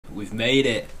we've made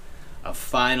it. I've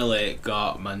finally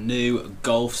got my new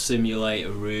golf simulator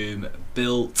room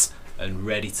built and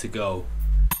ready to go.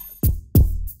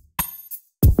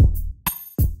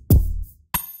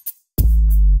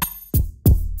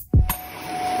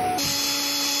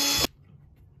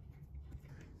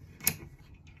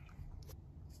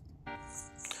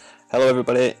 Hello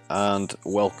everybody and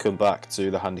welcome back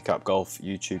to the Handicap Golf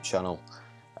YouTube channel.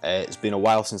 It's been a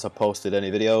while since I posted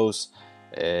any videos.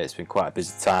 It's been quite a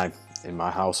busy time in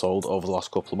my household over the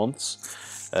last couple of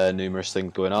months. Numerous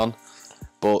things going on,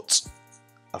 but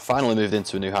I finally moved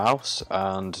into a new house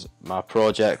and my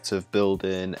project of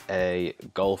building a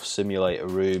golf simulator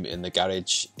room in the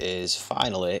garage is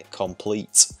finally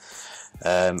complete.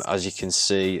 As you can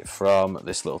see from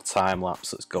this little time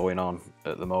lapse that's going on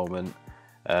at the moment,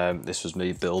 this was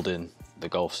me building the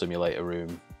golf simulator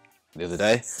room the other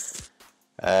day.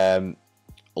 A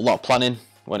lot of planning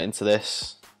went into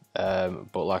this,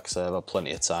 but like I said, I've had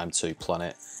plenty of time to plan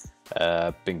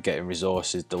it. Been getting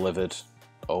resources delivered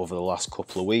over the last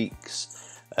couple of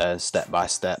weeks, step by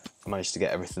step. I managed to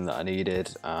get everything that I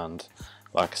needed, and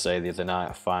like I say, the other night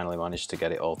I finally managed to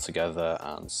get it all together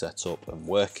and set up and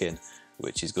working,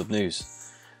 which is good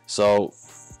news. So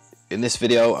in this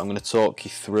video I'm going to talk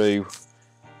you through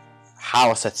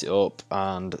how I set it up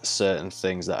and certain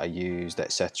things that I used,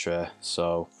 etc.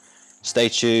 So stay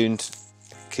tuned,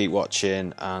 keep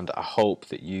watching, and I hope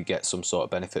that you get some sort of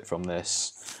benefit from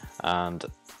this and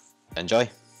enjoy.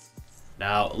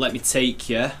 Now let me take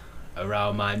you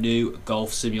around my new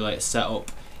golf simulator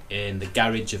setup in the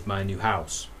garage of my new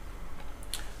house.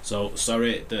 So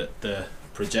sorry that the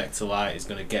projector light is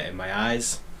going to get in my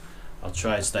eyes. I'll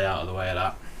try and stay out of the way of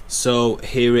that. So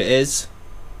here it is.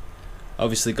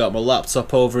 Obviously got my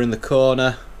laptop over in the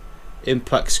corner,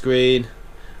 impact screen,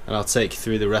 and I'll take you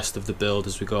through the rest of the build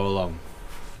as we go along.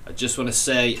 I just want to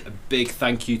say a big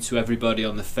thank you to everybody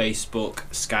on the Facebook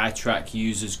SkyTrak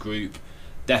users group.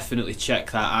 Definitely check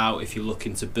that out if you're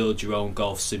looking to build your own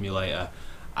golf simulator.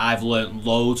 I've learnt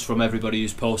loads from everybody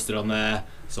who's posted on there,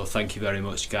 so thank you very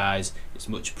much guys, it's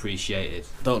much appreciated.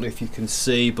 Don't know if you can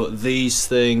see, but these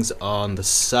things on the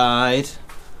side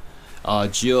are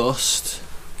just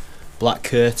black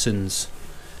curtains,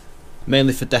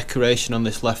 mainly for decoration on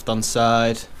this left hand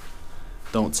side.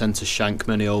 Don't tend to shank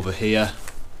many over here,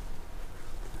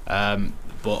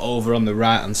 but over on the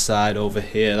right hand side over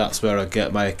here, that's where I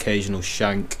get my occasional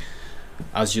shank.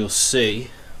 As you'll see,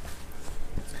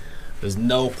 there's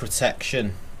no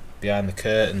protection behind the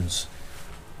curtains.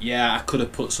 Yeah, I could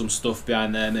have put some stuff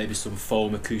behind there, maybe some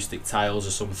foam acoustic tiles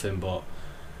or something, but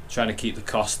trying to keep the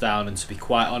cost down, and to be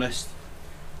quite honest,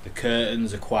 the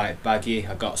curtains are quite baggy.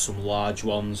 I got some large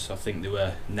ones, I think they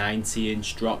were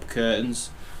 90-inch drop curtains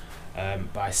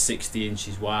by 60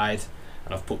 inches wide,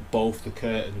 and I've put both the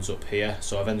curtains up here,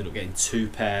 so I've ended up getting two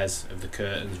pairs of the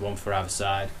curtains, one for either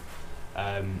side,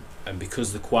 and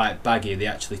because they're quite baggy, they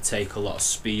actually take a lot of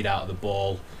speed out of the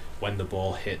ball when the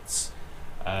ball hits.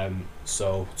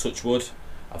 So touch wood,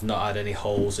 I've not had any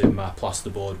holes in my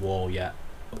plasterboard wall yet.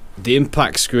 The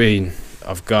impact screen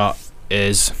I've got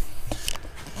is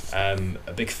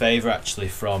a big favour actually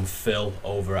from Phil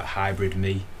over at Hybrid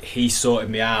Me. He sorted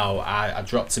me out. I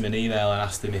dropped him an email and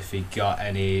asked him if he got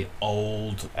any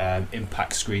old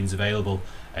impact screens available,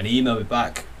 and he emailed me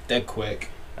back dead quick,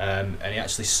 and he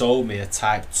actually sold me a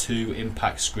Type 2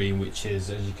 impact screen, which is,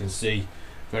 as you can see,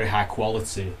 very high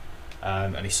quality,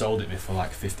 and he sold it me for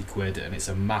like 50 quid, and it's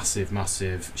a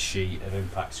massive sheet of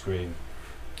impact screen.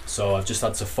 So I've just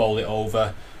had to fold it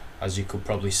over. As you could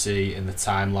probably see in the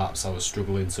time lapse, I was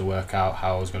struggling to work out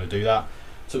how I was going to do that.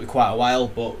 Took me quite a while,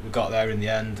 but we got there in the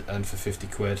end, and for 50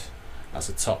 quid, that's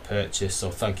a top purchase,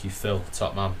 so thank you Phil,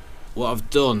 top man. What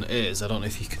I've done is, I don't know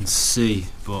if you can see,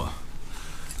 but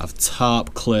I've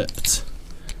tarp clipped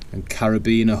and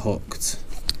carabiner hooked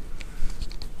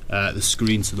the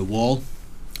screen to the wall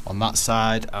on that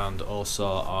side, and also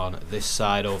on this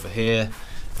side over here.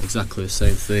 Exactly the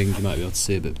same thing, you might be able to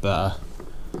see a bit better.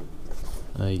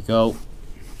 There you go.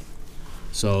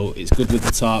 So it's good with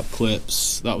the tarp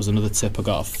clips. That was another tip I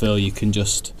got off Phil. You can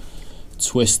just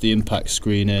twist the impact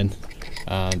screen in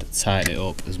and tighten it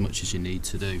up as much as you need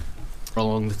to do.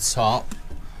 Along the top,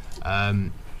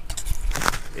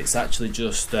 it's actually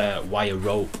just wire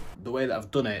rope. The way that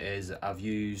I've done it is I've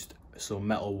used some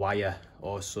metal wire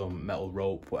or some metal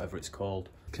rope, whatever it's called,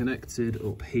 connected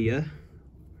up here,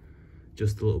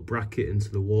 just a little bracket into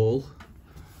the wall,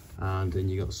 and then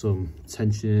you got some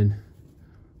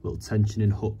little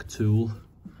tensioning hook tool,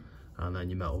 and then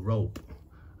your metal rope,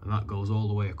 and that goes all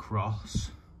the way across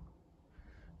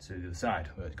to the other side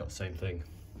where it's got the same thing.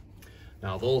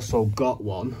 Now I've also got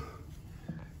one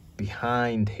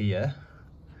behind here,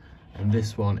 and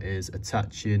this one is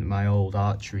attaching my old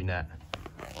archery net.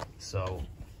 So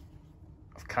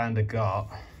I've kind of got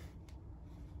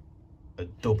a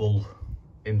double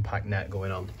impact net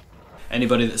going on.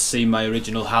 Anybody that's seen my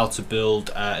original how to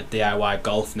build a DIY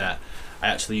golf net, I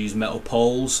actually use metal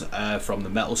poles from the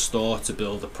metal store to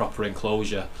build a proper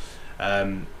enclosure.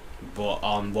 But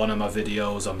on one of my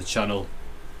videos on the channel,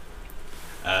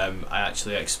 I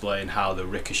actually explain how the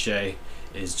ricochet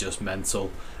is just mental.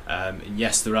 And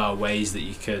yes, there are ways that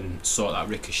you can sort that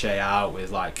ricochet out with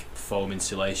like foam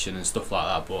insulation and stuff like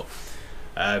that, but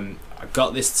I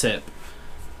got this tip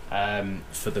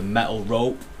for the metal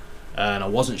rope, and I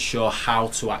wasn't sure how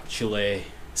to actually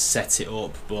set it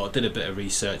up, but I did a bit of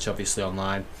research obviously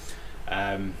online,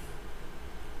 and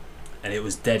it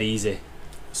was dead easy.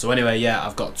 So anyway, yeah,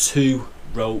 I've got two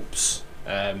ropes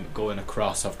going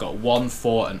across. I've got one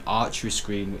for an archery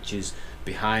screen, which is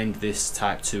behind this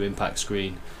Type 2 impact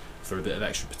screen for a bit of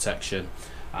extra protection,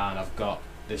 and I've got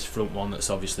this front one that's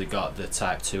obviously got the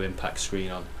Type 2 impact screen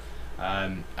on,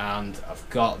 and I've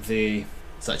got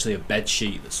it's actually a bed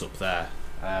sheet that's up there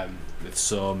with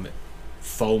some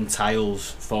foam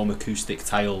tiles, foam acoustic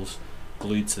tiles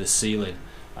glued to the ceiling.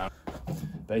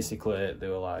 Basically they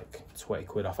were like 20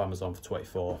 quid off Amazon for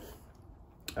 24.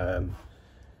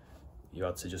 You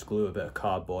had to just glue a bit of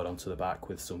cardboard onto the back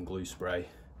with some glue spray,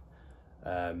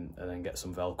 and then get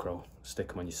some Velcro, stick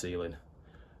them on your ceiling,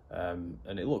 and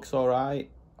it looks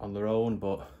alright on their own,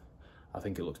 but I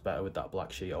think it looks better with that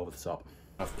black sheet over the top.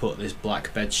 I've put this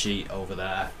black bed sheet over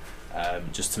there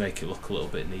just to make it look a little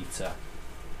bit neater.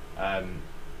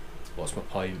 What's my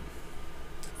point?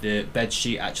 The bed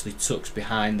sheet actually tucks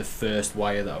behind the first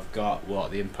wire that I've got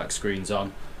what the impact screen's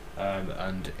on,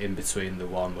 and in between the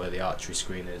one where the archery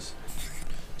screen is.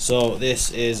 So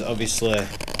this is obviously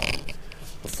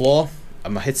the floor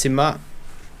and my hitting mat.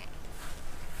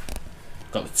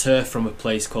 Got the turf from a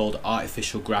place called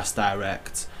Artificial Grass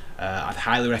Direct. I'd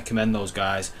highly recommend those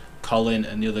guys. Colin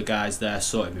and the other guys there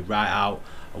sorted me right out.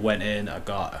 I went in, I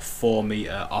got a 4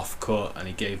 metre offcut, and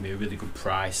he gave me a really good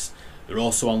price. They're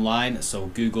also online, so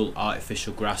Google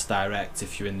Artificial Grass Direct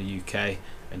if you're in the UK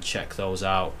and check those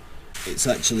out. It's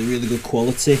actually really good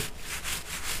quality.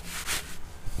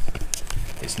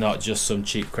 It's not just some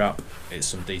cheap crap, it's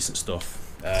some decent stuff.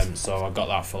 So I got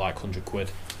that for like 100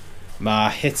 quid.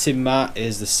 My hitting mat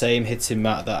is the same hitting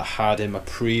mat that I had in my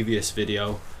previous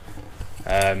video.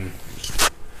 That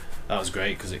was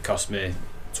great because it cost me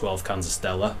 12 cans of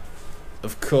Stella.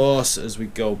 Of course, as we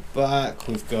go back,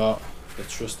 we've got the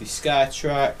trusty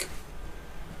SkyTrak,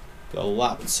 got a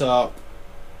laptop,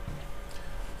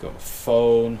 got my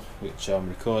phone which I'm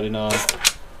recording on.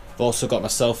 I've also got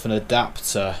myself an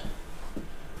adapter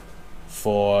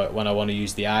for when I want to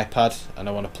use the iPad and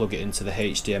I want to plug it into the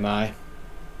HDMI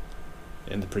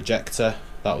in the projector.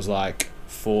 That was like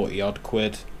 40 odd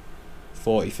quid,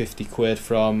 40-50 quid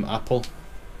from Apple.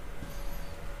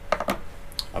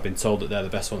 I've been told that they're the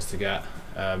best ones to get,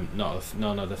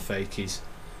 none of the fakies.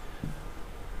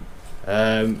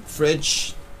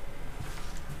 Fridge,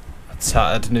 a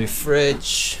tattered new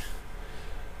fridge,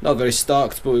 not very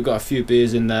stocked, but we've got a few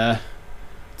beers in there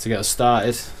to get us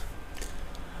started.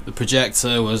 The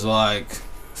projector was like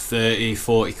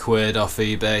 30-40 quid off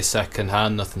eBay second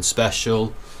hand, nothing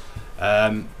special.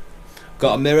 Got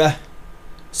a mirror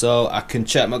so I can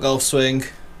check my golf swing,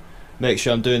 make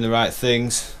sure I'm doing the right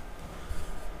things,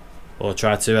 or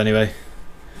try to anyway.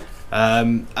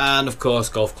 And of course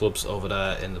golf clubs over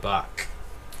there in the back.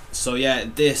 So yeah,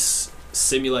 this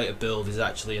simulator build is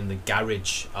actually in the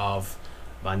garage of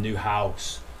my new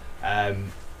house,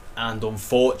 and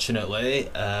unfortunately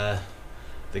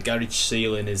the garage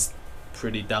ceiling is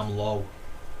pretty damn low,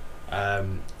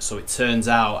 so it turns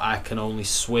out I can only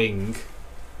swing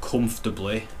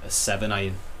comfortably a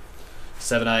 7-iron,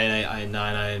 7-iron, 8-iron,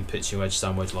 9-iron, pitching wedge,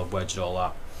 sand wedge, lob wedge, and all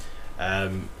that.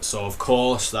 So of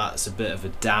course that's a bit of a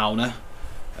downer.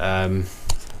 I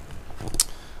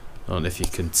don't know if you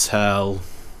can tell,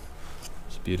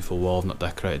 it's a beautiful wall. I've not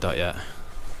decorated that yet.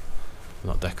 I've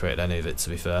not decorated any of it, to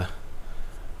be fair.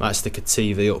 Might stick a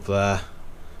TV up there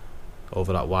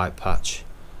over that white patch,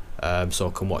 so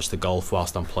I can watch the golf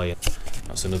whilst I'm playing.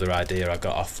 That's another idea I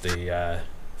got off the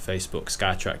Facebook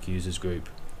SkyTrak users group.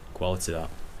 Quality that.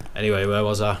 Anyway, where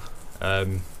was I?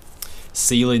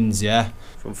 Ceilings, yeah,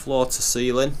 from floor to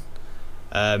ceiling.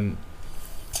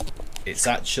 It's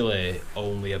actually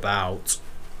only about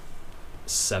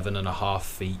 7.5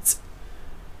 feet,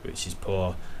 which is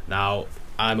poor. Now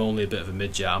I'm only a bit of a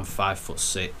midget, I'm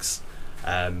 5'6",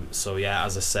 so yeah,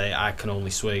 as I say, I can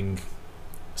only swing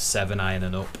 7-iron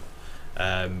and up.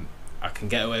 I can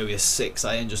get away with a 6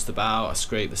 iron just about. I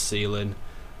scrape the ceiling.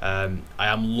 I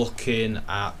am looking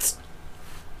at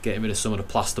getting rid of some of the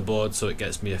plasterboard so it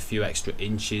gets me a few extra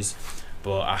inches,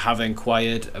 but I have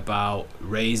inquired about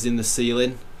raising the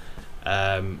ceiling,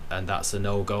 and that's a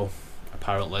no-go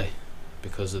apparently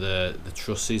because of the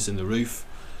trusses in the roof.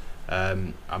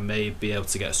 I may be able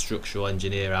to get a structural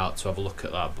engineer out to have a look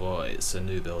at that, but it's a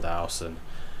new build house and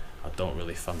I don't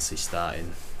really fancy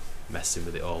starting messing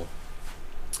with it all.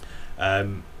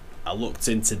 I looked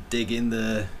into digging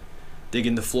the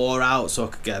floor out so I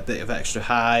could get a bit of extra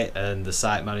height, and the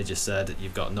site manager said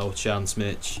you've got no chance,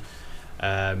 Mitch.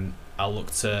 I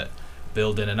looked at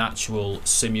building an actual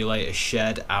simulator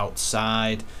shed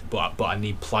outside, but I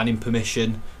need planning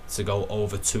permission to go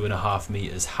over 2.5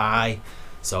 meters high.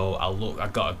 So I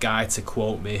got a guy to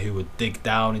quote me who would dig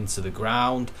down into the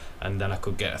ground, and then I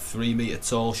could get a 3 meter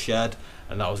tall shed,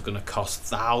 and that was going to cost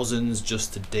thousands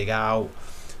just to dig out.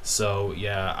 So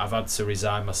yeah, I've had to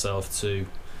resign myself to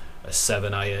a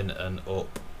 7 iron and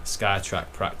up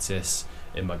SkyTrak practice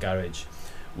in my garage,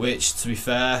 which, to be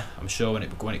fair, I'm sure when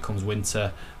it comes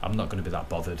winter I'm not going to be that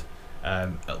bothered.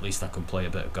 At least I can play a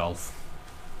bit of golf.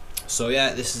 So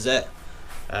yeah, this is it.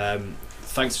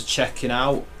 Thanks for checking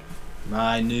out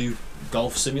my new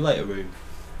golf simulator room.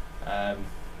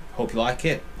 Hope you like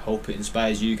it, hope it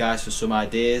inspires you guys for some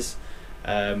ideas.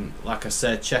 Like I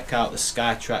said, check out the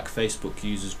SkyTrak Facebook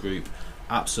users group.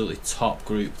 Absolutely top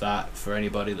group that for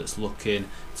anybody that's looking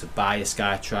to buy a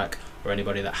SkyTrak or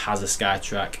anybody that has a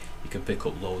SkyTrak. You can pick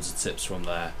up loads of tips from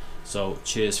there. So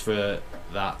cheers for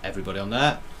that, everybody on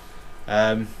there.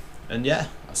 And yeah,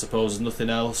 I suppose there's nothing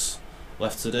else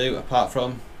left to do apart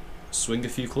from swing a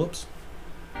few clubs.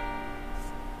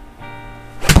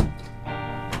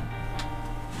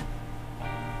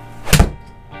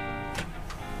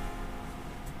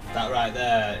 That right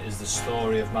there is the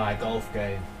story of my golf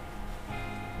game.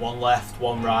 One left,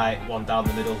 one right, one down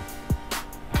the middle.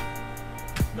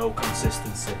 No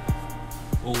consistency.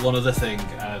 Oh, one other thing.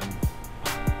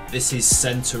 This is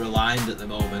centre aligned at the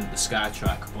moment, the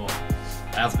SkyTrak, but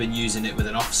I have been using it with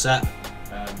an offset.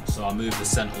 So I move the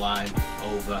centre line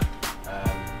over.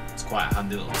 It's quite a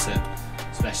handy little tip,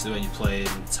 especially when you're playing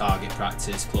target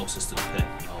practice closest to the pin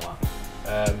and all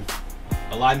that.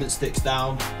 Alignment sticks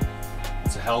down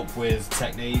to help with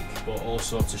technique, but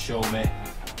also to show me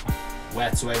where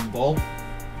to aim the ball.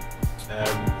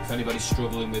 If anybody's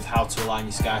struggling with how to align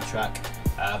your SkyTrak,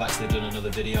 I've actually done another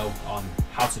video on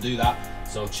how to do that,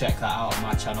 so check that out on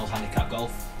my channel, Handicap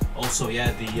Golf. Also,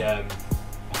 yeah,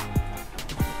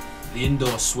 the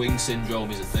indoor swing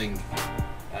syndrome is a thing.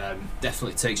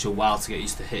 Definitely takes you a while to get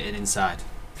used to hitting inside.